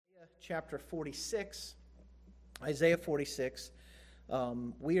chapter 46, Isaiah 46.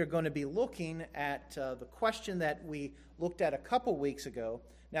 We are going to be looking at the question that we looked at a couple weeks ago.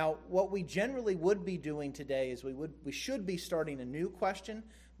 Now, what we generally would be doing today is we should be starting a new question,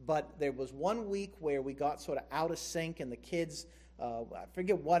 but there was 1 week where we got sort of out of sync, and the kids, I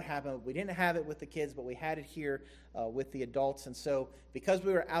forget what happened. We didn't have it with the kids, but we had it here with the adults. And so because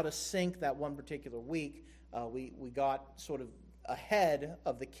we were out of sync that one particular week, we got sort of ahead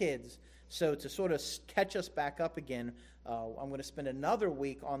of the kids. So to sort of catch us back up again, I'm going to spend another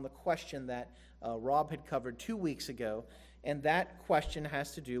week on the question that Rob had covered 2 weeks ago. And that question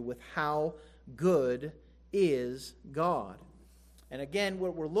has to do with how good is God. And again,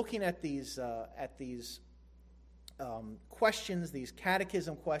 we're looking at these questions, these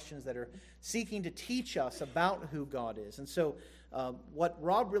catechism questions that are seeking to teach us about who God is. And so what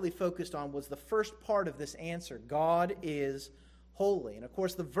Rob really focused on was the first part of this answer: God is holy. And of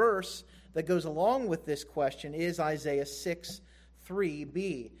course, the verse that goes along with this question is Isaiah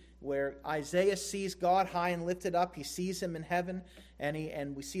 6:3b, where Isaiah sees God high and lifted up. He sees him in heaven,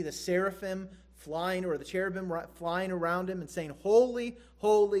 and we see the seraphim flying, or the cherubim flying around him and saying, "Holy,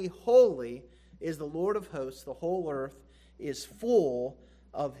 holy, holy is the Lord of hosts. The whole earth is full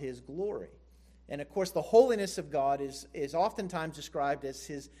of his glory." And of course, the holiness of God is oftentimes described as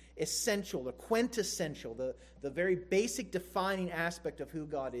his essential, the quintessential, the very basic defining aspect of who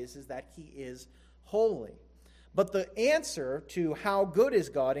God is that he is holy. But the answer to how good is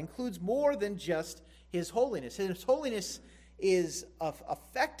God includes more than just his holiness. His holiness is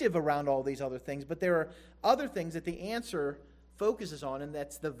effective around all these other things, but there are other things that the answer focuses on, and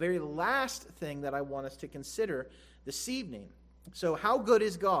that's the very last thing that I want us to consider this evening. So how good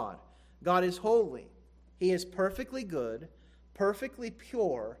is God? God is holy. He is perfectly good, perfectly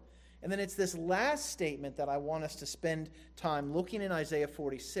pure. And then it's this last statement that I want us to spend time looking in Isaiah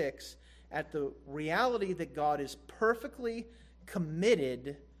 46 at the reality that God is perfectly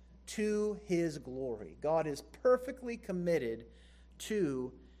committed to his glory. God is perfectly committed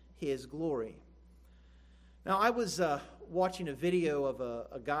to his glory. Now, I was watching a video of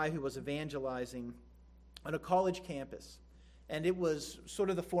a guy who was evangelizing on a college campus. And it was sort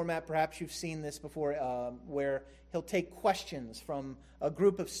of the format, perhaps you've seen this before, where he'll take questions from a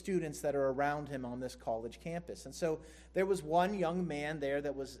group of students that are around him on this college campus. And so there was one young man there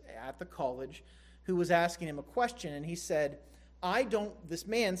that was at the college who was asking him a question, and he said, this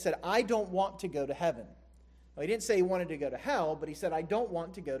man said, "I don't want to go to heaven." Well, he didn't say he wanted to go to hell, but he said, "I don't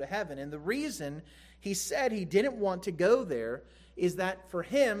want to go to heaven." And the reason he said he didn't want to go there is that for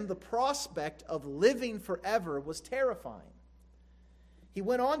him, the prospect of living forever was terrifying. He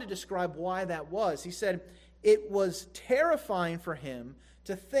went on to describe why that was. He said it was terrifying for him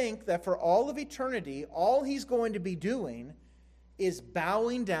to think that for all of eternity, all he's going to be doing is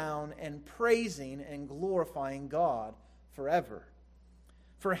bowing down and praising and glorifying God forever.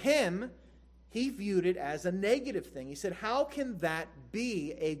 For him, he viewed it as a negative thing. He said, how can that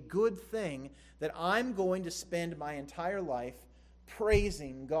be a good thing that I'm going to spend my entire life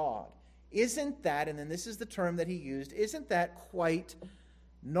praising God? Isn't that, and then this is the term that he used, isn't that quite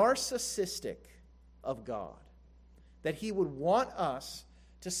narcissistic of God, that he would want us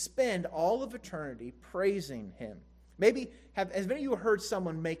to spend all of eternity praising him? Maybe has many of you heard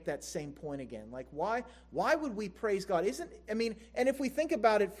someone make that same point again? Like, why would we praise God? And if we think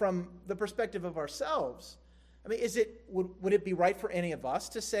about it from the perspective of ourselves, would it be right for any of us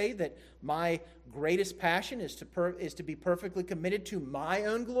to say that my greatest passion is to be perfectly committed to my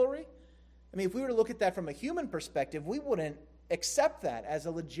own glory? If we were to look at that from a human perspective, we wouldn't accept that as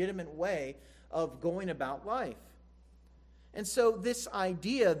a legitimate way of going about life. And so this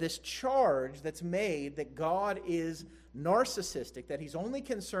idea, this charge that's made that God is narcissistic, that he's only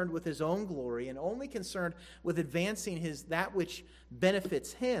concerned with his own glory and only concerned with advancing that which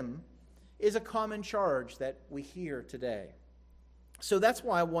benefits him, is a common charge that we hear today. So that's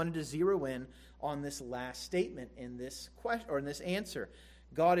why I wanted to zero in on this last statement in this question, or in this answer.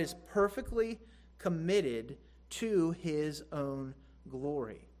 God is perfectly committed to his own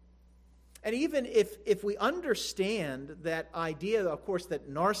glory. And even if we understand that idea, of course, that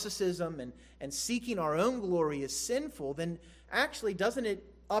narcissism and seeking our own glory is sinful, then actually doesn't it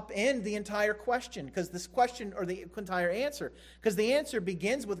upend the entire question? Because this question, or the entire answer, because the answer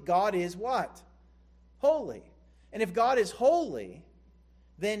begins with God is what? Holy. And if God is holy,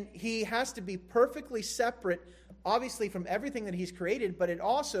 then he has to be perfectly separate, obviously, from everything that he's created, but it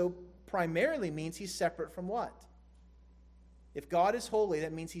also primarily means he's separate from what? If God is holy,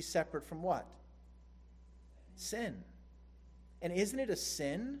 that means he's separate from what? Sin. And isn't it a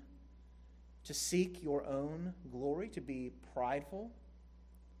sin to seek your own glory, to be prideful?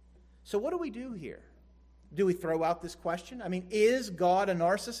 So what do we do here? Do we throw out this question? I mean, is God a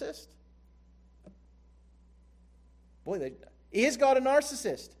narcissist? Is God a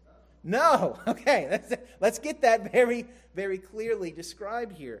narcissist? No. Okay, let's get that very, very clearly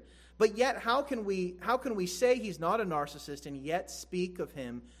described here. But yet, how can we say he's not a narcissist and yet speak of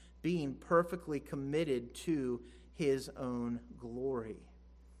him being perfectly committed to his own glory?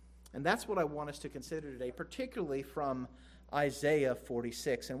 And that's what I want us to consider today, particularly from Isaiah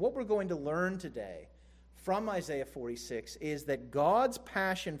 46. And what we're going to learn today from Isaiah 46 is that God's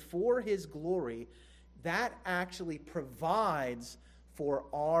passion for his glory, that actually provides for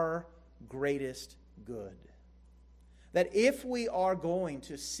our greatest good. That if we are going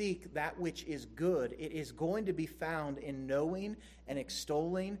to seek that which is good, it is going to be found in knowing and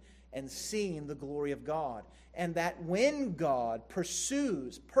extolling and seeing the glory of God. And that when God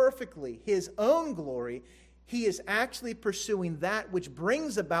pursues perfectly his own glory, he is actually pursuing that which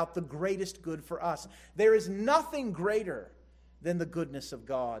brings about the greatest good for us. There is nothing greater than the goodness of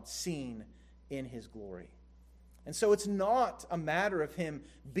God seen in his glory. And so it's not a matter of him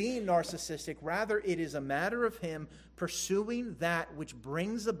being narcissistic. Rather, it is a matter of him pursuing that which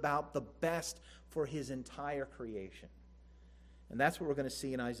brings about the best for his entire creation. And that's what we're going to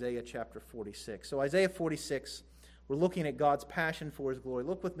see in Isaiah chapter 46. So Isaiah 46, we're looking at God's passion for his glory.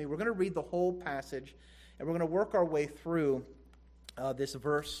 Look with me. We're going to read the whole passage, and we're going to work our way through this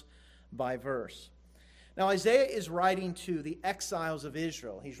verse by verse. Now, Isaiah is writing to the exiles of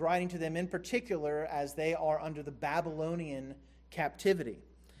Israel. He's writing to them in particular as they are under the Babylonian captivity.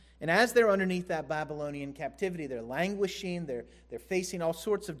 And as they're underneath that Babylonian captivity, they're languishing, they're facing all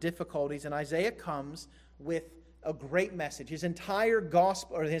sorts of difficulties, and Isaiah comes with a great message. His entire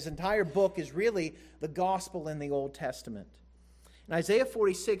gospel, or his entire book, is really the gospel in the Old Testament. In Isaiah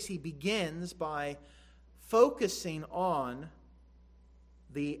 46, he begins by focusing on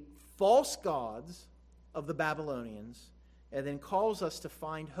the false gods of the Babylonians, and then calls us to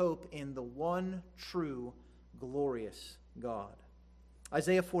find hope in the one true, glorious God.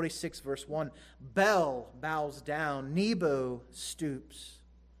 Isaiah 46, verse 1, Bel bows down, Nebo stoops.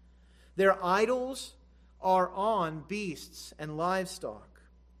 Their idols are on beasts and livestock.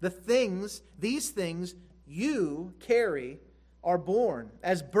 These things you carry are borne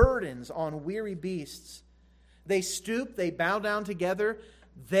as burdens on weary beasts. They stoop, they bow down together.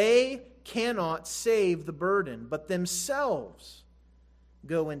 They cannot save the burden, but themselves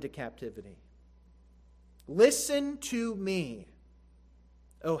go into captivity. Listen to me,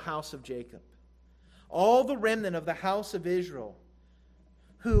 O house of Jacob, all the remnant of the house of Israel,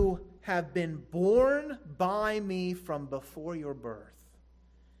 who have been born by me from before your birth,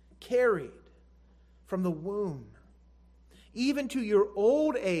 carried from the womb. Even to your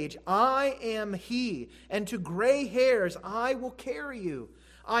old age, I am he, and to gray hairs I will carry you.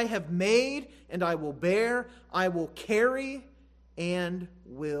 I have made, and I will bear. I will carry, and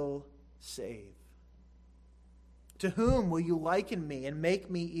will save. To whom will you liken me, and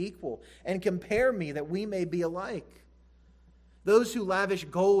make me equal, and compare me, that we may be alike? Those who lavish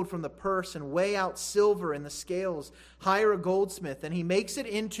gold from the purse and weigh out silver in the scales hire a goldsmith, and he makes it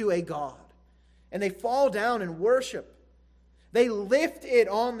into a god. And they fall down and worship. They lift it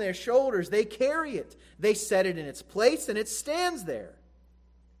on their shoulders. They carry it. They set it in its place, and it stands there.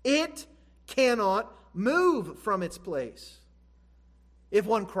 It cannot move from its place. If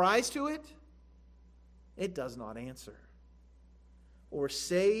one cries to it, it does not answer or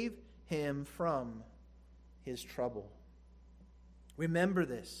save him from his trouble. Remember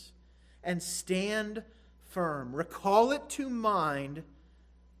this and stand firm. Recall it to mind,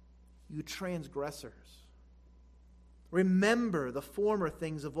 you transgressors. Remember the former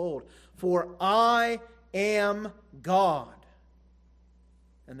things of old. For I am God,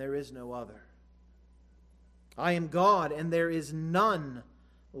 and there is no other. I am God, and there is none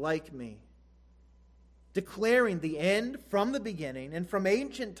like me. Declaring the end from the beginning, and from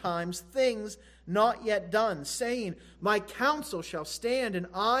ancient times things not yet done, saying, my counsel shall stand, and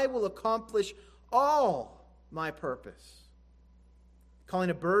I will accomplish all my purpose. Calling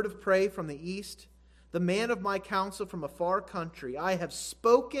a bird of prey from the east, the man of my counsel from a far country. I have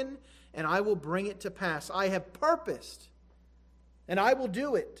spoken, and I will bring it to pass. I have purposed, and I will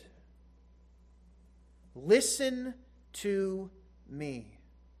do it. Listen to me,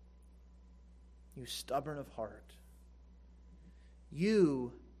 you stubborn of heart,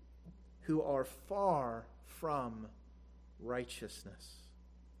 you who are far from righteousness.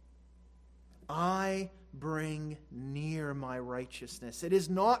 I bring near my righteousness. It is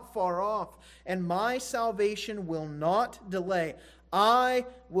not far off, and my salvation will not delay. I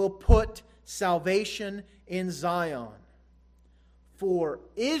will put salvation in Zion for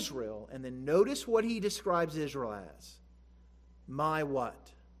Israel, and then notice what he describes Israel as. My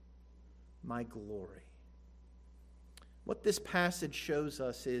what? My glory. What this passage shows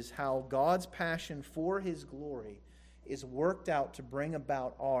us is how God's passion for his glory is worked out to bring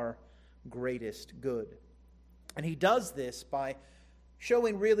about our greatest good. And he does this by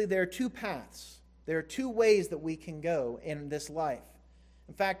showing really there are two paths. There are two ways that we can go in this life.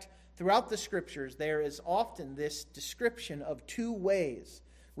 In fact, throughout the Scriptures, there is often this description of two ways.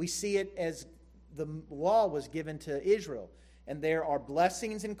 We see it as the law was given to Israel. And there are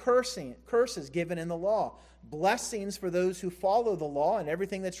blessings and curses given in the law. Blessings for those who follow the law and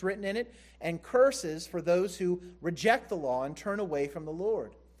everything that's written in it, and curses for those who reject the law and turn away from the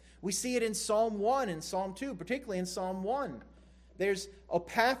Lord. We see it in Psalm 1 and Psalm 2, particularly in Psalm 1. There's a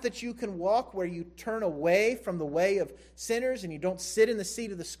path that you can walk where you turn away from the way of sinners, and you don't sit in the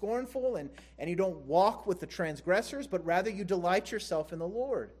seat of the scornful, and you don't walk with the transgressors, but rather you delight yourself in the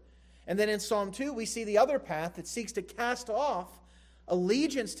Lord. And then in Psalm 2, we see the other path that seeks to cast off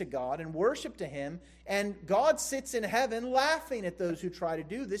allegiance to God and worship to him, and God sits in heaven laughing at those who try to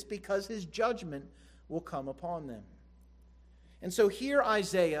do this because his judgment will come upon them. And so here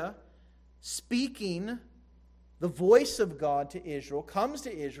Isaiah, speaking the voice of God to Israel, comes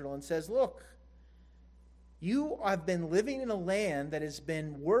to Israel and says, look, you have been living in a land that has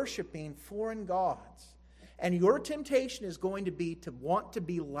been worshiping foreign gods. And your temptation is going to be to want to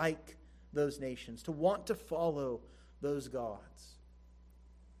be like those nations, to want to follow those gods.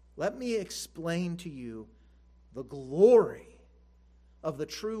 Let me explain to you the glory of the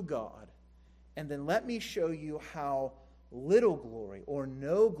true God, and then let me show you how little glory or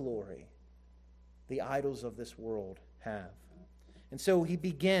no glory the idols of this world have. And so he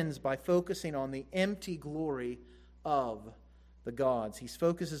begins by focusing on the empty glory of the gods. He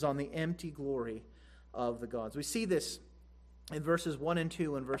focuses on the empty glory of the gods. We see this in verses 1 and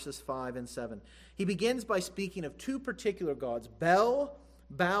 2 and verses 5 and 7. He begins by speaking of two particular gods. Bel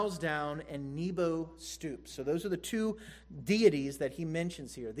bows down and Nebo stoops. So those are the two deities that he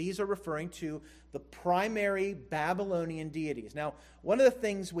mentions here. These are referring to the primary Babylonian deities. Now, one of the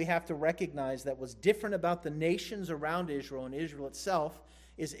things we have to recognize that was different about the nations around Israel and Israel itself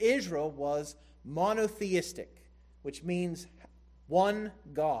is Israel was monotheistic, which means one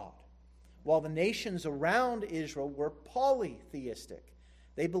God, while the nations around Israel were polytheistic.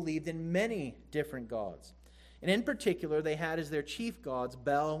 They believed in many different gods. And in particular, they had as their chief gods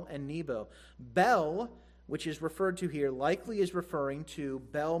Bel and Nebo. Bel, which is referred to here, likely is referring to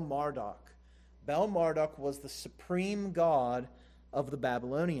Bel Marduk. Bel Marduk was the supreme god of the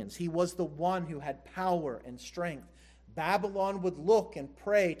Babylonians. He was the one who had power and strength. Babylon would look and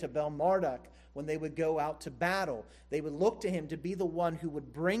pray to Bel Marduk when they would go out to battle. They would look to him to be the one who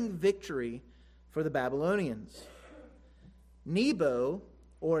would bring victory for the Babylonians. Nebo,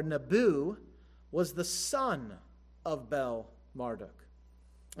 or Nabu, was the son of Bel Marduk.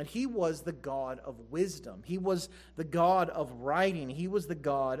 And he was the god of wisdom. He was the god of writing. He was the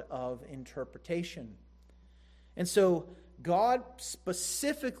god of interpretation. And so God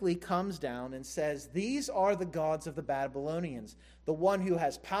specifically comes down and says, these are the gods of the Babylonians, the one who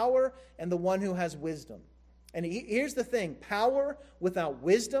has power and the one who has wisdom. And here's the thing, power without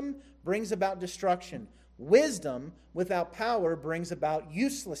wisdom brings about destruction. Wisdom without power brings about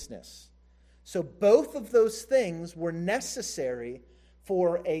uselessness. So both of those things were necessary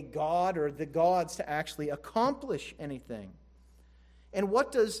for a god or the gods to actually accomplish anything. And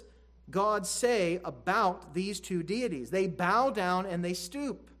what does God say about these two deities? They bow down and they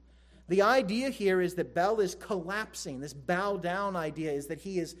stoop. The idea here is that Bel is collapsing. This bow down idea is that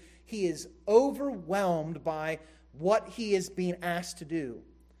he is overwhelmed by what he is being asked to do.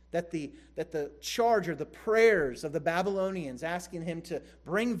 That the charge or the prayers of the Babylonians asking him to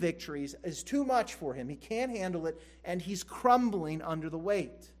bring victories is too much for him. He can't handle it, and he's crumbling under the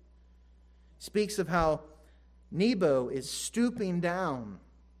weight. Speaks of how Nebo is stooping down.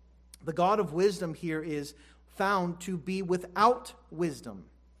 The God of wisdom here is found to be without wisdom.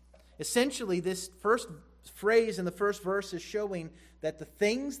 Essentially, this first phrase in the first verse is showing that the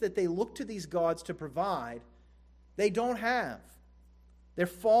things that they look to these gods to provide, they don't have. They're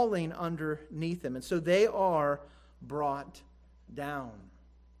falling underneath them, and so they are brought down.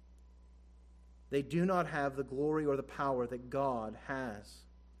 They do not have the glory or the power that God has.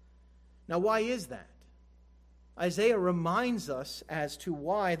 Now, why is that? Isaiah reminds us as to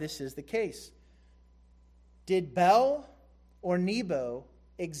why this is the case. Did Bel or Nebo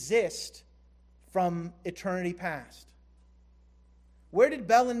exist from eternity past? Where did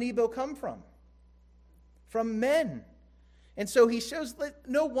Bel and Nebo come from? From men. And so he shows that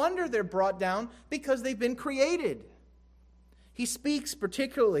no wonder they're brought down because they've been created. He speaks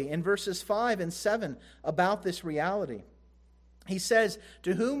particularly in verses 5 and 7 about this reality. He says,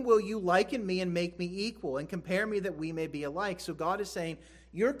 "To whom will you liken me and make me equal, and compare me that we may be alike?" So God is saying,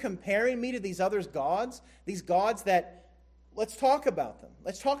 you're comparing me to these other gods, these gods that, let's talk about them.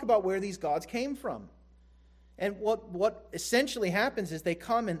 Let's talk about where these gods came from. And what essentially happens is they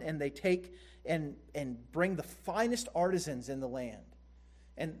come and they take and bring the finest artisans in the land.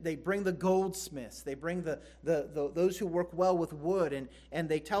 And they bring the goldsmiths. They bring those who work well with wood. And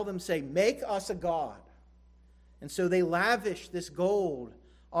they tell them, say, make us a god. And so they lavish this gold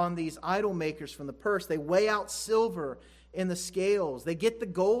on these idol makers from the purse. They weigh out silver in the scales. They get the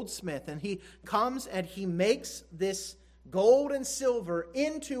goldsmith, and he comes and he makes this gold and silver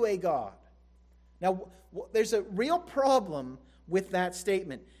into a god. Now, there's a real problem with that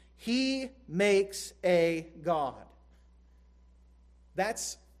statement. He makes a god.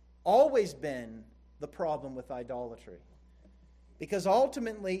 That's always been the problem with idolatry. Because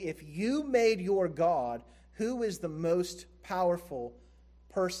ultimately, if you made your god, who is the most powerful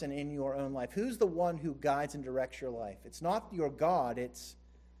person in your own life? Who's the one who guides and directs your life? It's not your God, it's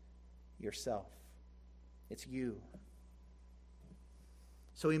yourself. It's you.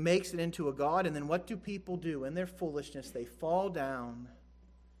 So he makes it into a god, and then what do people do? In their foolishness, they fall down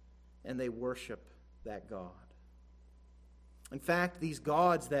and they worship that god. In fact, these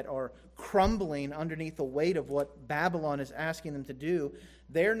gods that are crumbling underneath the weight of what Babylon is asking them to do,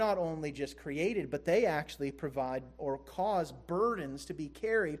 they're not only just created, but they actually provide or cause burdens to be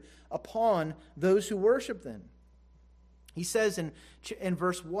carried upon those who worship them. He says in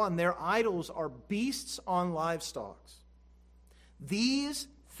verse 1, their idols are beasts on livestock. These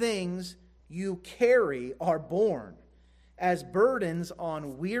things you carry are borne as burdens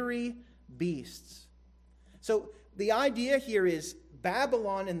on weary beasts. So the idea here is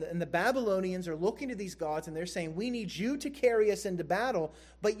Babylon and the Babylonians are looking to these gods and they're saying, we need you to carry us into battle,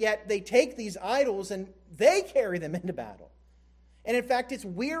 but yet they take these idols and they carry them into battle. And in fact, it's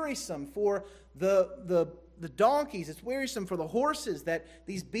wearisome for the donkeys, it's wearisome for the horses that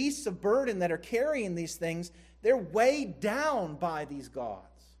these beasts of burden that are carrying these things, they're weighed down by these gods.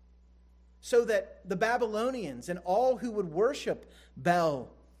 So that the Babylonians and all who would worship Bel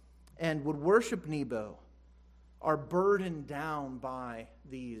and would worship Nebo are burdened down by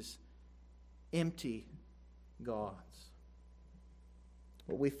these empty gods.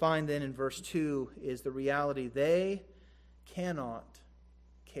 What we find then in verse 2 is the reality they cannot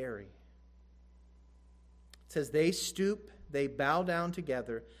carry. It says they stoop, they bow down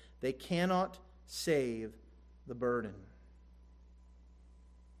together, they cannot save the burden.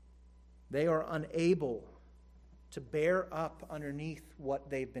 They are unable to bear up underneath what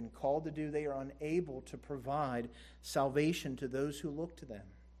they've been called to do. They are unable to provide salvation to those who look to them.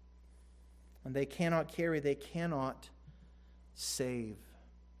 And they cannot carry, they cannot save.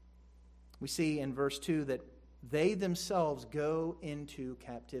 We see in verse 2 that they themselves go into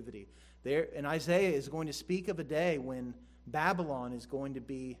captivity. And Isaiah is going to speak of a day when Babylon is going to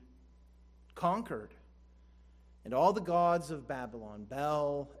be conquered. And all the gods of Babylon,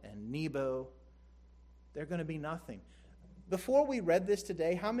 Bel and Nebo, they're going to be nothing. Before we read this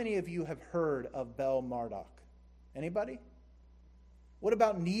today, how many of you have heard of Bel Marduk? Anybody? What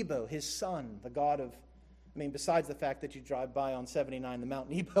about Nebo, his son, the god of, besides the fact that you drive by on 79, the Mount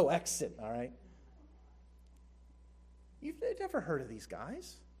Nebo exit, all right? You've never heard of these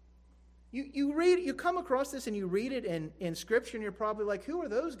guys. You come across this and you read it in Scripture and you're probably like, who are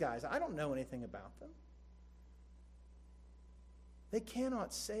those guys? I don't know anything about them. They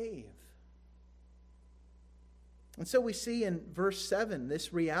cannot save. And so we see in verse 7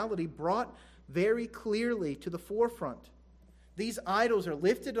 this reality brought very clearly to the forefront. These idols are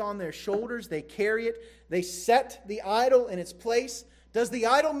lifted on their shoulders. They carry it. They set the idol in its place. Does the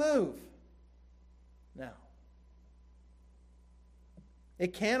idol move? No.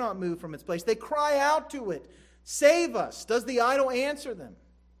 It cannot move from its place. They cry out to it, save us. Does the idol answer them?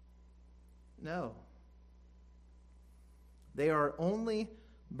 No. They are only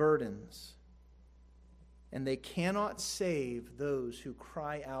burdens. And they cannot save those who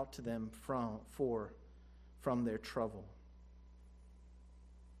cry out to them from their trouble.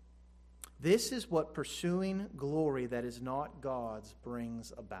 This is what pursuing glory that is not God's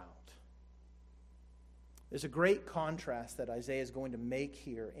brings about. There's a great contrast that Isaiah is going to make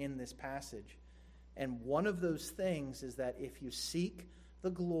here in this passage. And one of those things is that if you seek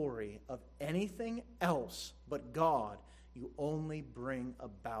the glory of anything else but God, you only bring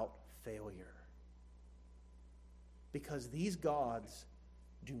about failure. Because these gods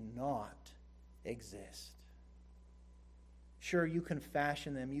do not exist. Sure, you can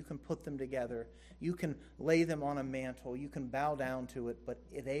fashion them, you can put them together, you can lay them on a mantle, you can bow down to it, but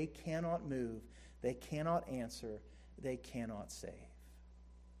they cannot move, they cannot answer, they cannot save.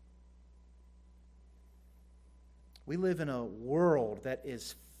 We live in a world that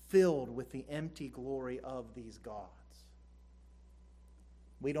is filled with the empty glory of these gods.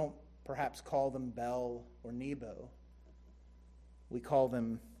 We don't perhaps call them Bel or Nebo. We call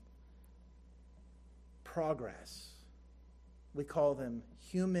them progress. We call them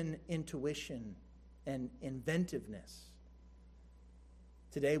human intuition and inventiveness.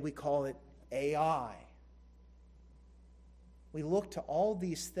 Today we call it AI. We look to all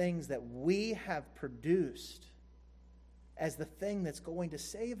these things that we have produced as the thing that's going to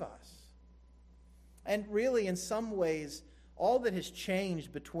save us. And really, in some ways, all that has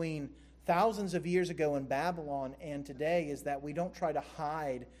changed between thousands of years ago in Babylon and today is that we don't try to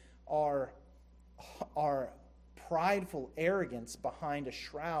hide our prideful arrogance behind a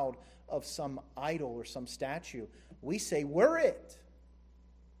shroud of some idol or some statue. We say, we're it.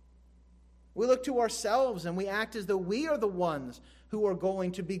 We look to ourselves and we act as though we are the ones who are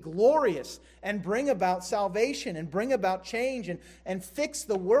going to be glorious and bring about salvation and bring about change and fix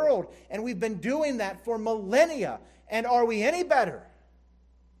the world. And we've been doing that for millennia. And are we any better?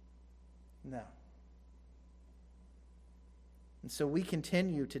 No. And so we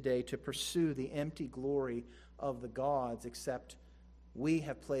continue today to pursue the empty glory of the gods, except we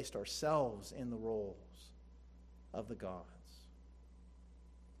have placed ourselves in the roles of the gods.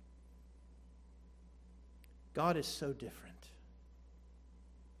 God is so different.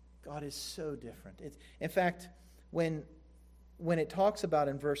 God is so different. In fact, when it talks about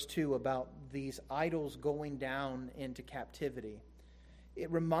in verse 2 about these idols going down into captivity,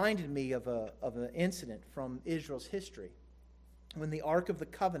 it reminded me of an incident from Israel's history when the Ark of the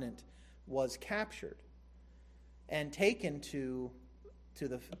Covenant was captured and taken to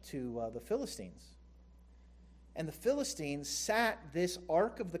the Philistines. And the Philistines sat this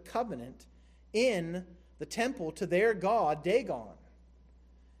Ark of the Covenant in the temple to their god Dagon.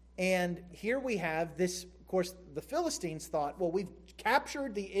 And here we have this, of course, the Philistines thought, well, we've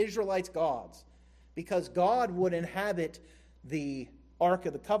captured the Israelites' gods because God would inhabit the Ark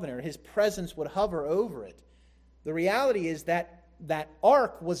of the Covenant. His presence would hover over it. The reality is that that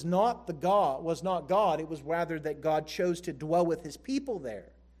ark was not God. It was rather that God chose to dwell with his people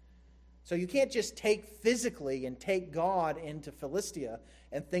there. So you can't just take physically and take God into Philistia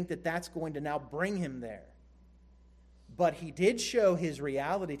and think that that's going to now bring him there. But he did show his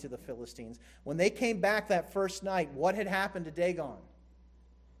reality to the Philistines. When they came back that first night, what had happened to Dagon?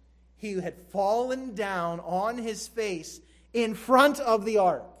 He had fallen down on his face in front of the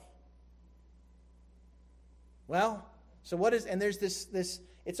ark. Well, so what is, and there's this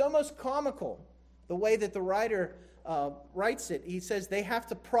it's almost comical, the way that the writer writes it. He says they have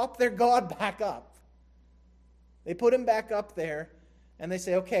to prop their God back up. They put him back up there, and they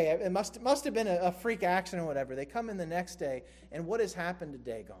say, okay, it must have been a freak accident or whatever. They come in the next day, and what has happened to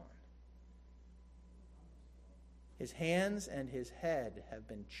Dagon? His hands and his head have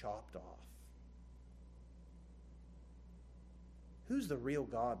been chopped off. Who's the real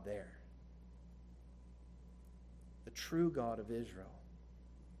God there? The true God of Israel.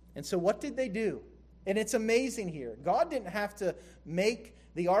 And so what did they do? And it's amazing here. God didn't have to make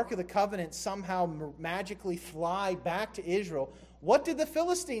the Ark of the Covenant somehow magically fly back to Israel. What did the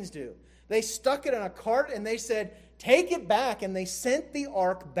Philistines do? They stuck it in a cart and they said, take it back. And they sent the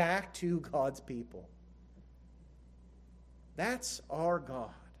ark back to God's people. That's our God.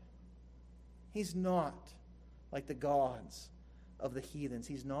 He's not like the gods of the heathens.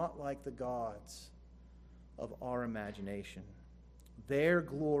 He's not like the gods of our imagination. Their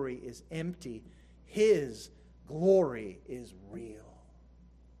glory is empty. His glory is real.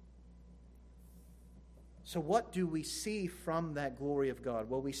 So what do we see from that glory of God?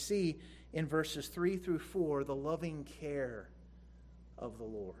 Well, we see in verses 3 through 4 the loving care of the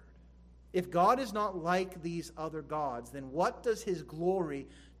Lord. If God is not like these other gods, then what does his glory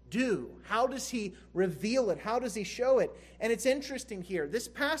do? How does he reveal it? How does he show it? And it's interesting here. This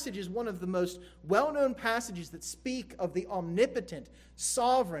passage is one of the most well-known passages that speak of the omnipotent,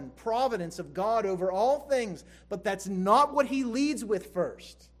 sovereign providence of God over all things. But that's not what he leads with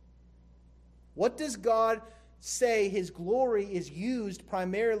first. What does God say his glory is used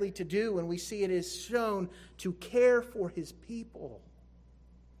primarily to do? And we see it is shown to care for his people.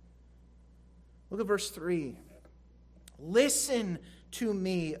 Look at verse 3. Listen to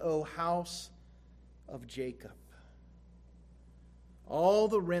me, O house of Jacob, all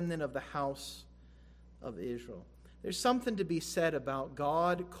the remnant of the house of Israel. There's something to be said about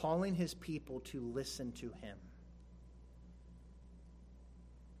God calling his people to listen to him.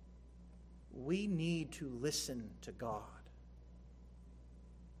 we need to listen to God.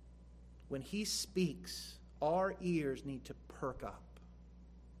 When He speaks, our ears need to perk up.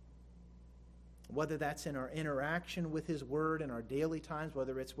 Whether that's in our interaction with His Word in our daily times,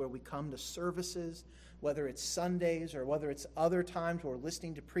 whether it's where we come to services, whether it's Sundays, or whether it's other times we're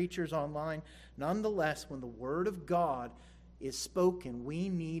listening to preachers online, nonetheless, when the Word of God is spoken, we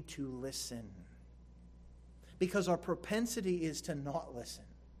need to listen. Because our propensity is to not listen.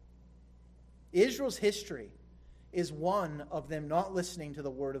 Israel's history is one of them not listening to the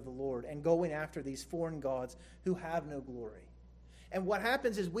word of the Lord and going after these foreign gods who have no glory. And what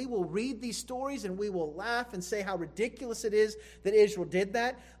happens is we will read these stories and we will laugh and say how ridiculous it is that Israel did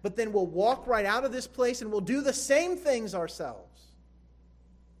that, but then we'll walk right out of this place and we'll do the same things ourselves.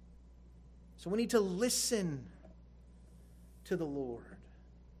 So we need to listen to the Lord.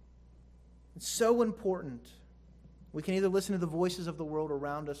 It's so important. We can either listen to the voices of the world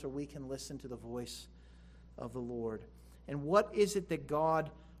around us or we can listen to the voice of the Lord. And what is it that God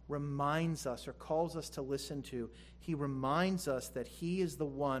reminds us or calls us to listen to? He reminds us that He is the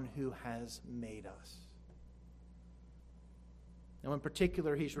one who has made us. Now, in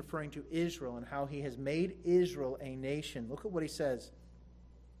particular, He's referring to Israel and how He has made Israel a nation. Look at what He says.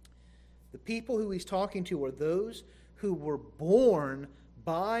 The people who He's talking to are those who were born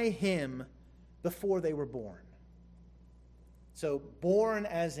by Him before they were born. So, born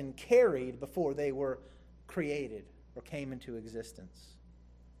as in carried before they were created or came into existence.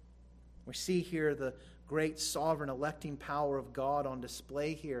 We see here the great sovereign electing power of God on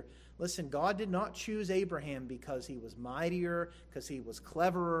display here. Listen, God did not choose Abraham because he was mightier, because he was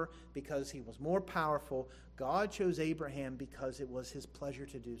cleverer, because he was more powerful. God chose Abraham because it was His pleasure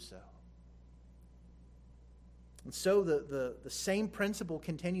to do so. And so the same principle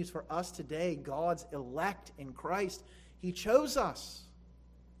continues for us today. God's elect in Christ. He chose us,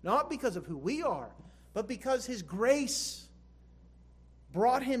 not because of who we are, but because His grace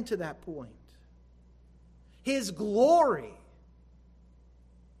brought Him to that point. His glory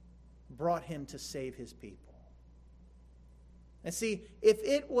brought Him to save His people. And see, if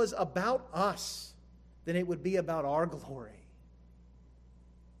it was about us, then it would be about our glory.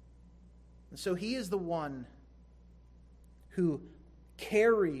 And so He is the one who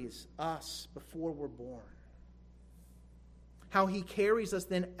carries us before we're born. How He carries us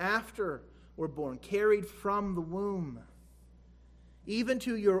then after we're born, carried from the womb. Even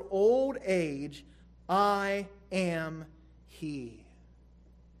to your old age, I am He.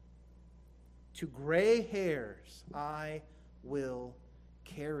 To gray hairs, I will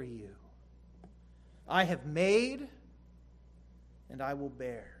carry you. I have made, and I will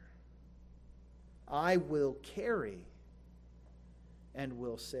bear. I will carry, and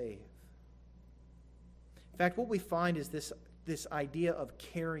will save. In fact, what we find is this idea of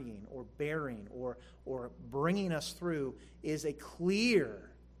carrying or bearing or bringing us through is a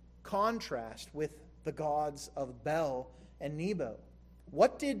clear contrast with the gods of Bel and Nebo.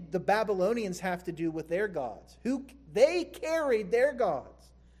 What did the Babylonians have to do with their gods? They carried their gods.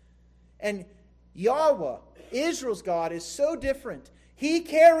 And Yahweh, Israel's God, is so different. He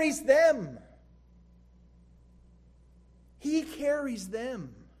carries them. He carries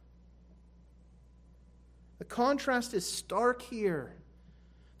them. The contrast is stark here.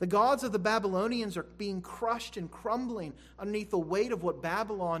 The gods of the Babylonians are being crushed and crumbling underneath the weight of what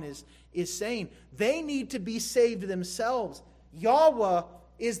Babylon is saying. They need to be saved themselves. Yahweh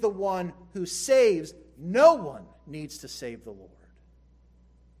is the one who saves. No one needs to save the Lord.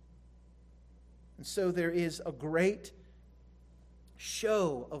 And so there is a great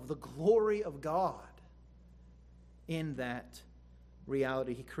show of the glory of God in that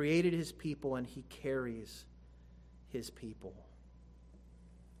reality. He created His people and He carries His people.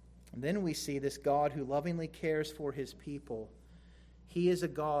 And then we see this God who lovingly cares for His people. He is a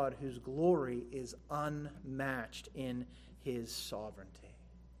God whose glory is unmatched in His sovereignty.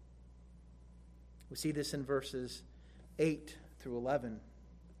 We see this in verses 8 through 11.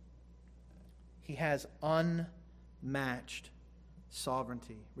 He has unmatched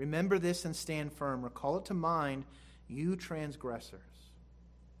sovereignty. Remember this and stand firm. Recall it to mind, you transgressors.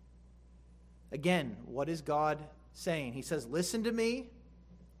 Again, what is God saying? He says, listen to me.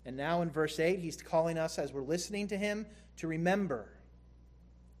 And now in verse 8, He's calling us, as we're listening to Him, to remember.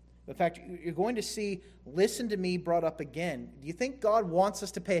 In fact, you're going to see listen to me brought up again. Do you think God wants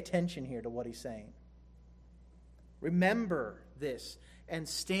us to pay attention here to what He's saying? Remember this and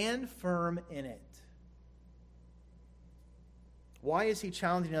stand firm in it. Why is He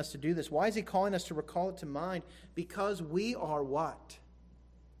challenging us to do this? Why is He calling us to recall it to mind? Because we are what?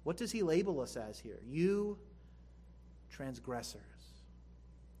 What does He label us as here? You transgressors.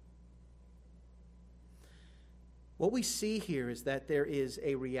 What we see here is that there is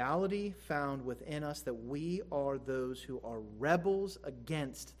a reality found within us that we are those who are rebels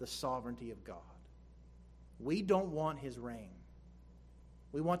against the sovereignty of God. We don't want his reign.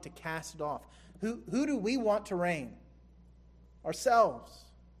 We want to cast it off. Who do we want to reign? Ourselves.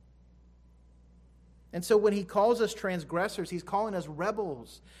 And so when he calls us transgressors, he's calling us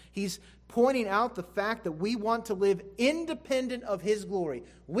rebels. He's pointing out the fact that we want to live independent of his glory.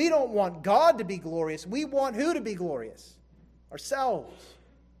 We don't want God to be glorious. We want who to be glorious? Ourselves.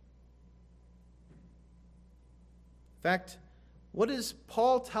 In fact, what does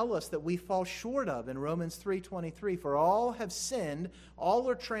Paul tell us that we fall short of in Romans 3:23? For all have sinned, all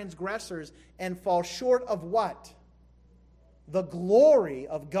are transgressors, and fall short of what? The glory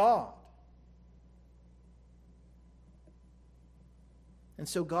of God. And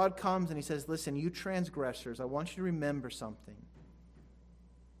so God comes and he says, listen, you transgressors, I want you to remember something.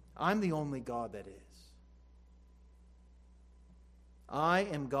 I'm the only God that is. I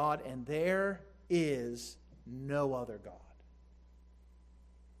am God, and there is no other God.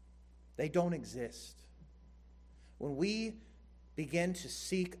 They don't exist. When we begin to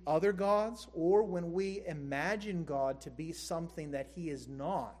seek other gods, or when we imagine God to be something that he is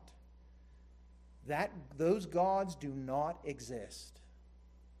not, those gods do not exist.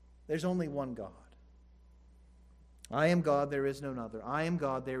 There's only one God. I am God, there is none other. I am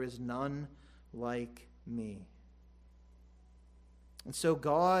God, there is none like me. And so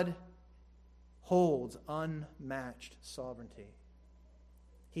God holds unmatched sovereignty.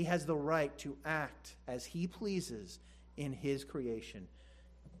 He has the right to act as he pleases in his creation.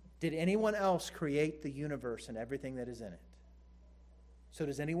 Did anyone else create the universe and everything that is in it? So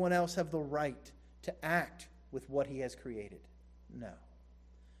does anyone else have the right to act with what he has created? No.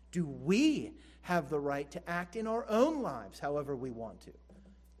 Do we have the right to act in our own lives however we want to?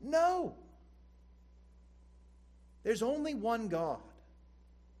 No. There's only one God.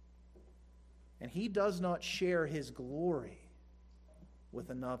 And he does not share his glory with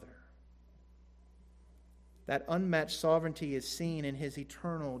another. That unmatched sovereignty is seen in his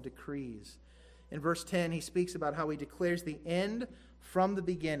eternal decrees. In verse 10, he speaks about how he declares the end from the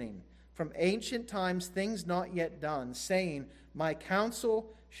beginning, from ancient times, things not yet done, saying, my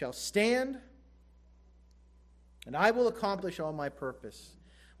counsel shall stand, and I will accomplish all my purpose.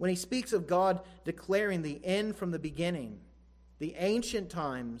 When he speaks of God declaring the end from the beginning, the ancient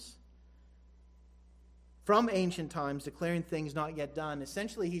times, from ancient times, declaring things not yet done,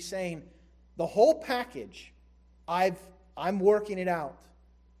 essentially he's saying, the whole package, I'm working it out.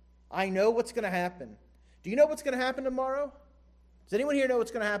 I know what's going to happen. Do you know what's going to happen tomorrow? Does anyone here know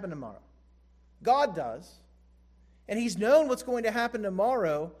what's going to happen tomorrow? God does. And he's known what's going to happen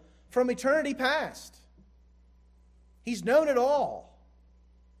tomorrow from eternity past. He's known it all.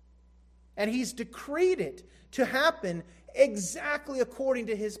 And he's decreed it to happen exactly according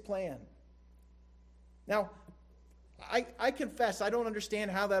to his plan. Now, I confess I don't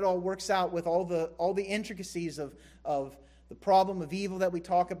understand how that all works out with all the intricacies of the problem of evil that we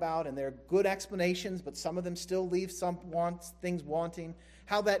talk about, and there are good explanations, but some of them still leave things wanting.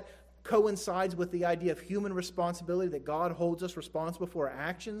 How that coincides with the idea of human responsibility, that God holds us responsible for our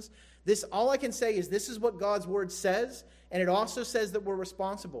actions. All I can say is this is what God's word says, and it also says that we're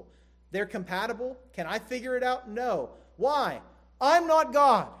responsible. They're compatible. Can I figure it out? No. Why? I'm not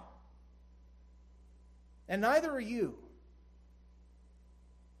God. And neither are you.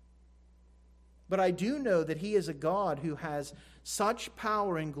 But I do know that he is a God who has such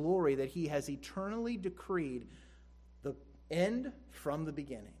power and glory that he has eternally decreed the end from the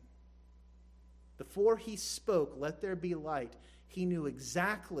beginning. Before he spoke, let there be light, he knew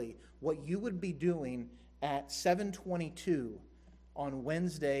exactly what you would be doing at 7:22 on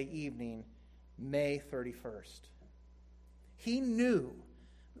Wednesday evening, May 31st. He knew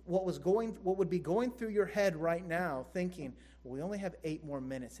what would be going through your head right now, thinking, well, we only have 8 more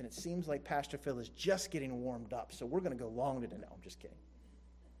minutes, and it seems like Pastor Phil is just getting warmed up, so we're going to go long today. No, I'm just kidding.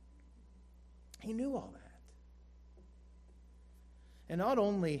 He knew all that. And not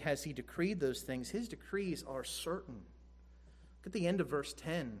only has he decreed those things, his decrees are certain. Look at the end of verse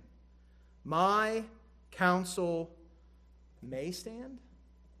 10. My counsel may stand.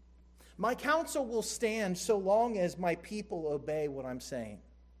 My counsel will stand so long as my people obey what I'm saying.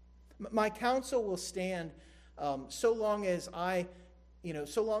 My counsel will stand so long as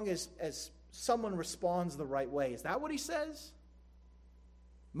so long as someone responds the right way. Is that what he says?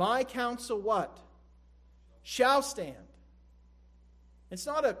 My counsel what? Shall stand. It's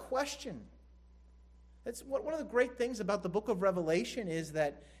not a question. It's one of the great things about the book of Revelation is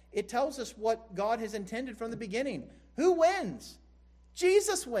that it tells us what God has intended from the beginning. Who wins?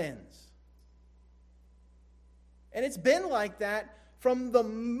 Jesus wins. And it's been like that from the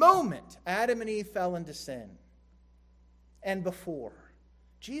moment Adam and Eve fell into sin and before.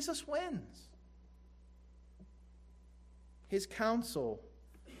 Jesus wins. His counsel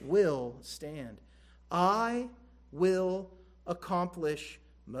will stand. I will accomplish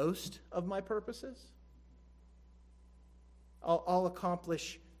most of my purposes. I'll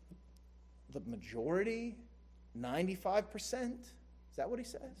accomplish the majority, 95%. Is that what he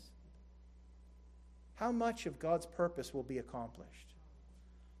says? How much of God's purpose will be accomplished?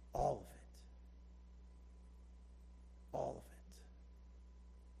 All of it. All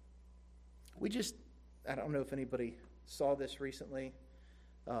of it. I don't know if anybody saw this recently,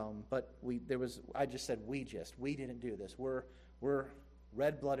 but we didn't do this. We're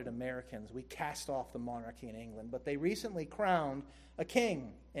red-blooded Americans. We cast off the monarchy in England, but they recently crowned a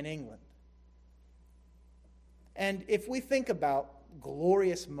king in England. And if we think about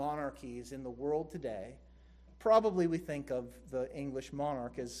glorious monarchies in the world today, probably we think of the English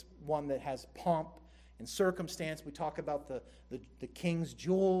monarch as one that has pomp and circumstance. We talk about the king's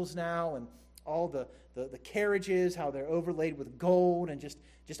jewels now and all the carriages, how they're overlaid with gold, and just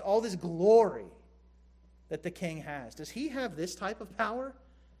all this glory that the king has. Does he have this type of power?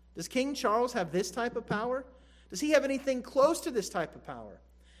 Does King Charles have this type of power? Does he have anything close to this type of power?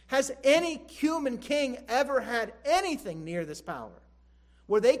 Has any human king ever had anything near this power?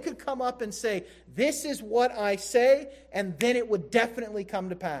 Where they could come up and say, this is what I say, and then it would definitely come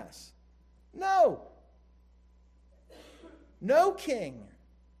to pass. No. No king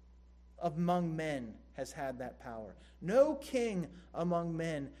among men has had that power. No king among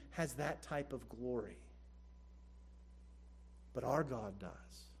men has that type of glory. But our God does.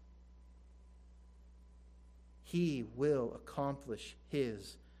 He will accomplish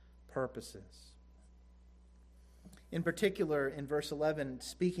His purposes. In particular, in verse 11,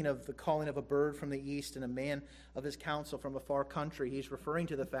 speaking of the calling of a bird from the east and a man of his counsel from a far country, he's referring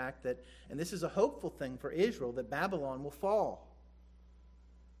to the fact that, and this is a hopeful thing for Israel, that Babylon will fall.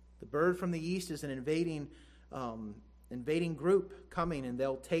 The bird from the east is an invading group coming, and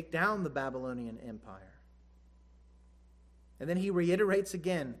they'll take down the Babylonian Empire. And then he reiterates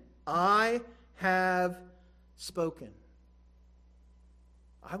again, I have spoken.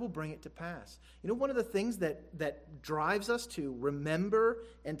 I will bring it to pass. You know, one of the things that drives us to remember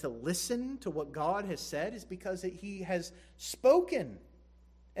and to listen to what God has said is because He has spoken.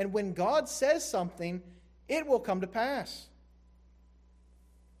 And when God says something, it will come to pass.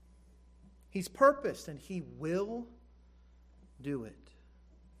 He's purposed, and He will do it.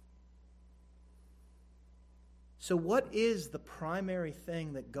 So what is the primary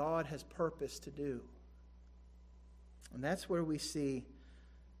thing that God has purposed to do? And that's where we see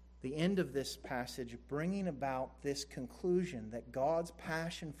the end of this passage bringing about this conclusion that God's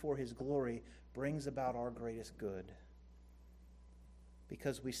passion for His glory brings about our greatest good.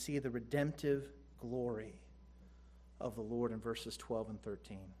 Because we see the redemptive glory of the Lord in verses 12 and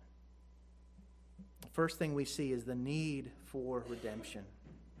 13. The first thing we see is the need for redemption.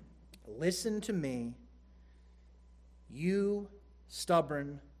 Listen to me, you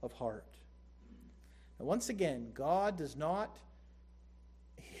stubborn of heart. Now, once again, God does not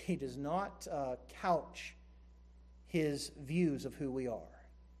couch His views of who we are.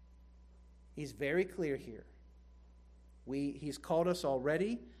 He's very clear here. He's called us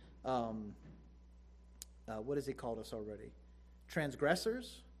already. What has He called us already?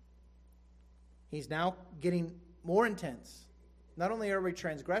 Transgressors. He's now getting more intense. Not only are we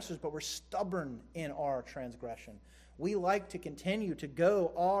transgressors, but we're stubborn in our transgression. We like to continue to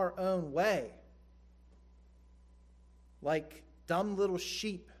go our own way, like dumb little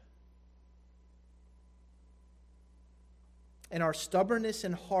sheep. And our stubbornness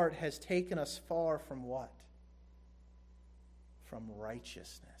in heart has taken us far from what? From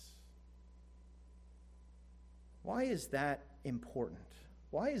righteousness. Why is that important?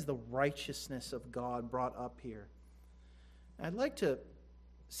 Why is the righteousness of God brought up here? I'd like to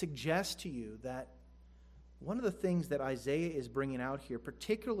suggest to you that one of the things that Isaiah is bringing out here,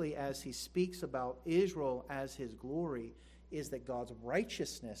 particularly as he speaks about Israel as His glory, is that God's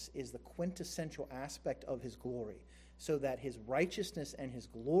righteousness is the quintessential aspect of His glory, so that His righteousness and His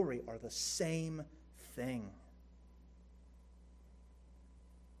glory are the same thing.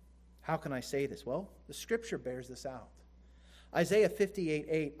 How can I say this? Well, the Scripture bears this out. Isaiah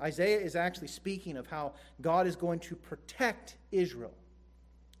 58:8, Isaiah is actually speaking of how God is going to protect Israel.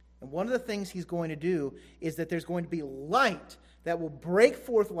 And one of the things He's going to do is that there's going to be light that will break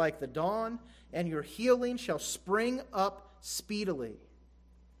forth like the dawn, and your healing shall spring up speedily.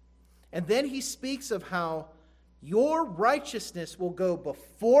 And then He speaks of how your righteousness will go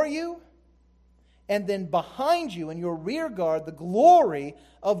before you, And then behind you in your rear guard, the glory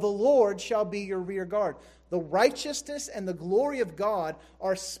of the Lord shall be your rear guard. The righteousness and the glory of God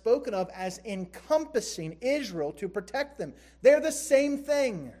are spoken of as encompassing Israel to protect them. They're the same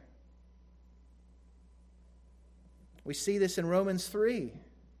thing. We see this in Romans 3.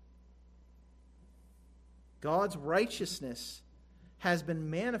 God's righteousness has been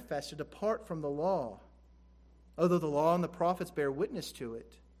manifested apart from the law, although the law and the prophets bear witness to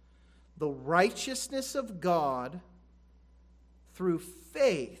it. The righteousness of God through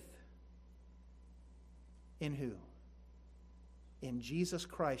faith in who? In Jesus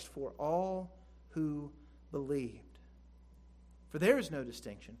Christ for all who believed. For there is no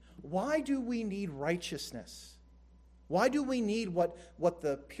distinction. Why do we need righteousness? Why do we need what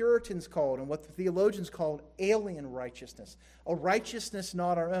the Puritans called and what the theologians called alien righteousness? A righteousness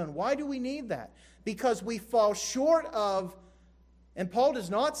not our own. Why do we need that? Because we fall short of, and Paul does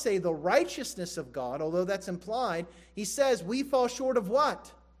not say the righteousness of God, although that's implied. He says we fall short of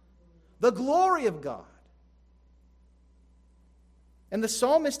what? The glory of God. And the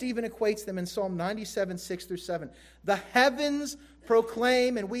psalmist even equates them in Psalm 97, 6 through 7. The heavens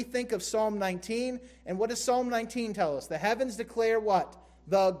proclaim, and we think of Psalm 19. And what does Psalm 19 tell us? The heavens declare what?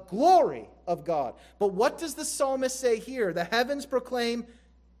 The glory of God. But what does the psalmist say here? The heavens proclaim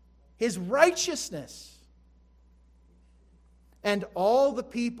His righteousness. And all the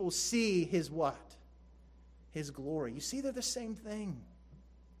people see His what? His glory. You see, they're the same thing.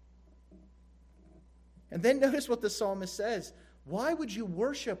 And then notice what the psalmist says. Why would you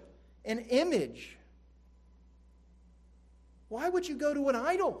worship an image? Why would you go to an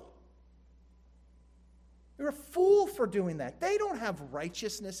idol? You're a fool for doing that. They don't have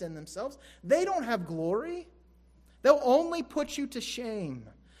righteousness in themselves. They don't have glory. They'll only put you to shame.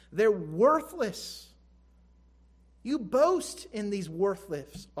 They're worthless. You boast in these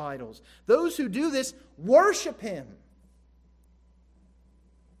worthless idols. Those who do this worship Him.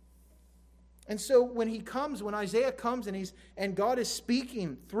 And so when Isaiah comes and God is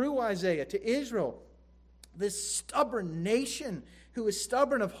speaking through Isaiah to Israel, this stubborn nation who is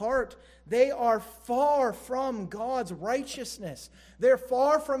stubborn of heart, they are far from God's righteousness. They're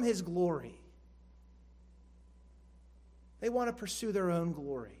far from His glory. They want to pursue their own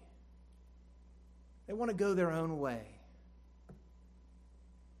glory. They want to go their own way.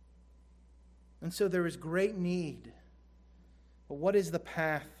 And so there is great need. But what is the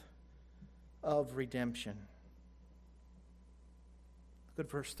path of redemption? Look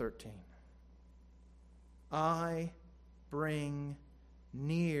at verse 13. I bring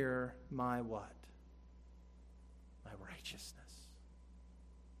near my what? My righteousness.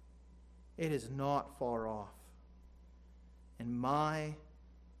 It is not far off. And my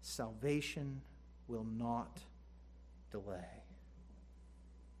salvation will not delay.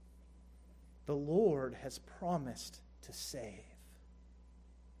 The Lord has promised to save.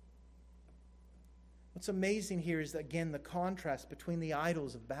 What's amazing here is, again, the contrast between the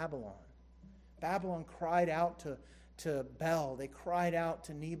idols of Babylon. Babylon cried out to Bel. They cried out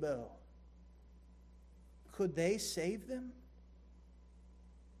to Nebo. Could they save them?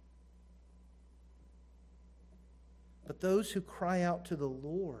 But those who cry out to the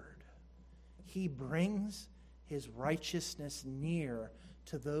Lord, He brings His righteousness near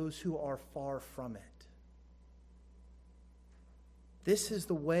to those who are far from it. This is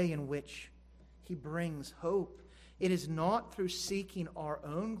the way in which He brings hope. It is not through seeking our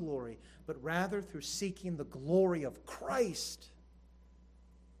own glory, but rather through seeking the glory of Christ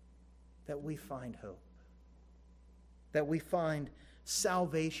that we find hope. That we find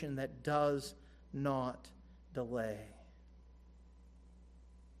salvation that does not delay.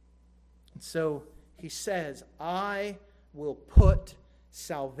 And so He says, I will put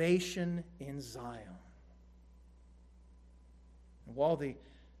salvation in Zion. And while the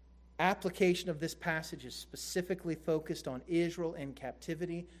application of this passage is specifically focused on Israel in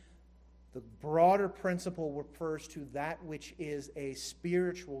captivity, the broader principle refers to that which is a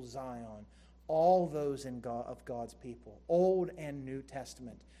spiritual Zion, all those of God's people, Old and New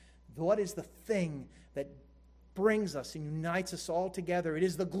Testament. What is the thing that brings us and unites us all together? It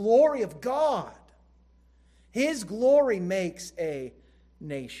is the glory of God. His glory makes a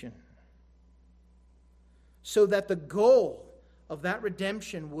nation. So that the goal of that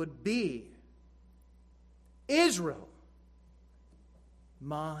redemption would be Israel,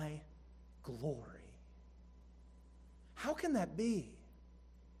 my glory. How can that be?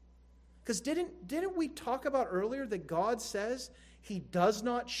 Because didn't we talk about earlier that God says He does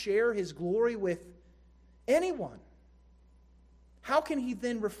not share His glory with anyone? How can He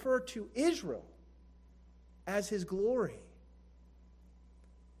then refer to Israel as His glory?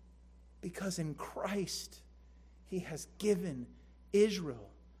 Because in Christ, He has given Israel,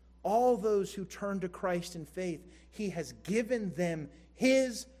 all those who turn to Christ in faith, He has given them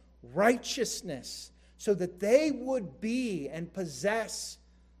His righteousness so that they would be and possess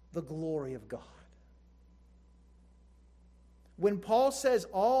the glory of God. When Paul says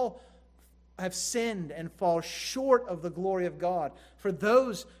all have sinned and fall short of the glory of God, for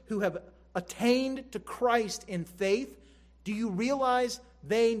those who have attained to Christ in faith, do you realize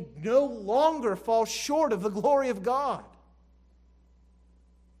they no longer fall short of the glory of God?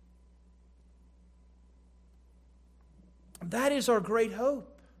 That is our great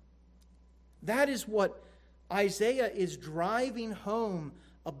hope. That is what Isaiah is driving home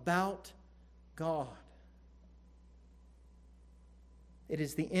about God. It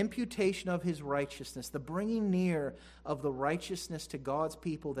is the imputation of His righteousness, the bringing near of the righteousness to God's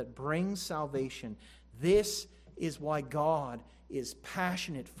people that brings salvation. This is why God is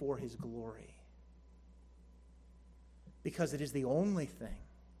passionate for His glory. Because it is the only thing.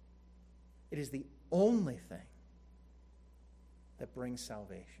 It is the only thing that brings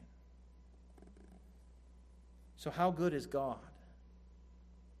salvation. So how good is God?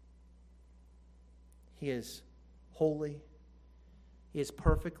 He is holy. He is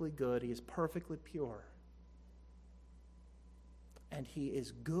perfectly good. He is perfectly pure. And He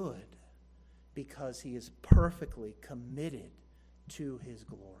is good because He is perfectly committed to His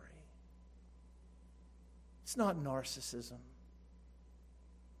glory. It's not narcissism.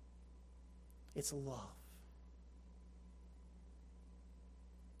 It's love.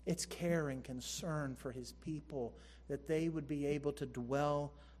 It's care and concern for His people, that they would be able to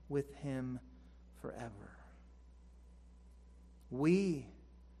dwell with Him forever. We,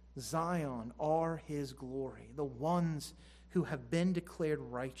 Zion, are His glory, the ones who have been declared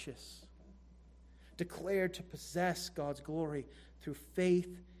righteous, declared to possess God's glory through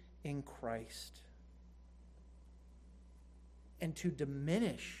faith in Christ. And to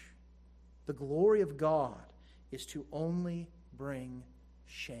diminish the glory of God is to only bring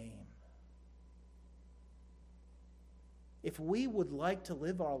shame. If we would like to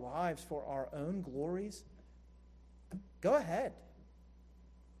live our lives for our own glories, go ahead.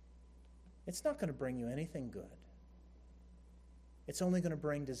 It's not going to bring you anything good. It's only going to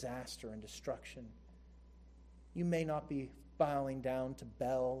bring disaster and destruction. You may not be bowing down to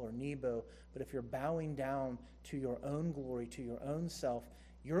Bel or Nebo, but if you're bowing down to your own glory, to your own self,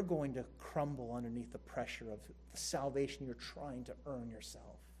 you're going to crumble underneath the pressure of the salvation you're trying to earn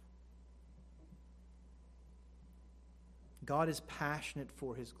yourself. God is passionate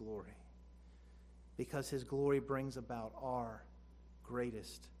for His glory because His glory brings about our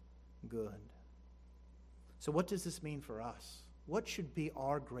greatest good. So what does this mean for us? What should be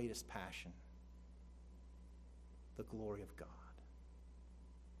our greatest passion? The glory of God.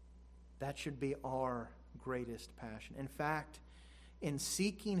 That should be our greatest passion. In fact, in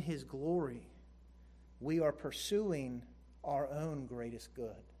seeking His glory, we are pursuing our own greatest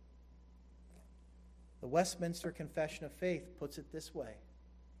good. The Westminster Confession of Faith puts it this way.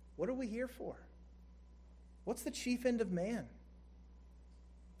 What are we here for? What's the chief end of man?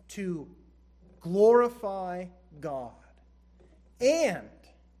 To glorify God and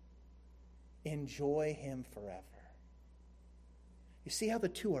enjoy Him forever. You see how the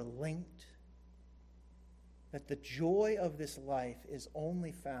two are linked? That the joy of this life is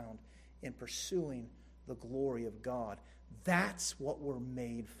only found in pursuing the glory of God. That's what we're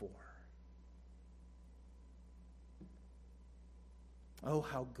made for. Oh,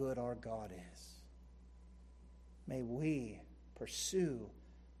 how good our God is. May we pursue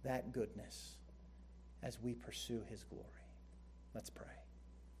that goodness as we pursue His glory. Let's pray.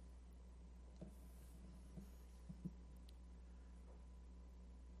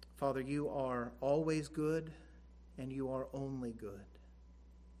 Father, You are always good, and You are only good.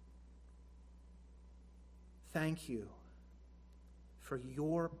 Thank You for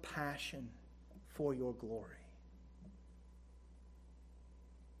Your passion for Your glory.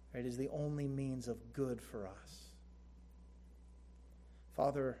 It is the only means of good for us.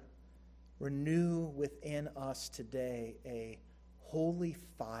 Father, renew within us today a holy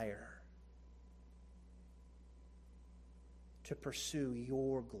fire to pursue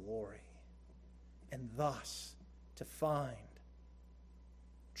Your glory and thus to find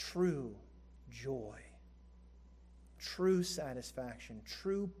true joy, true satisfaction,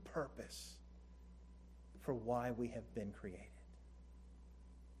 true purpose for why we have been created.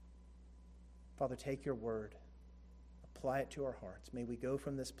 Father, take Your word, apply it to our hearts. May we go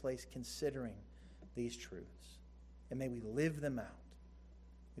from this place considering these truths, and may we live them out.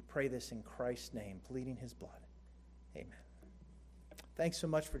 We pray this in Christ's name, pleading His blood. Amen. Thanks so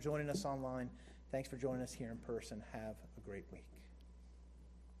much for joining us online. Thanks for joining us here in person. Have a great week.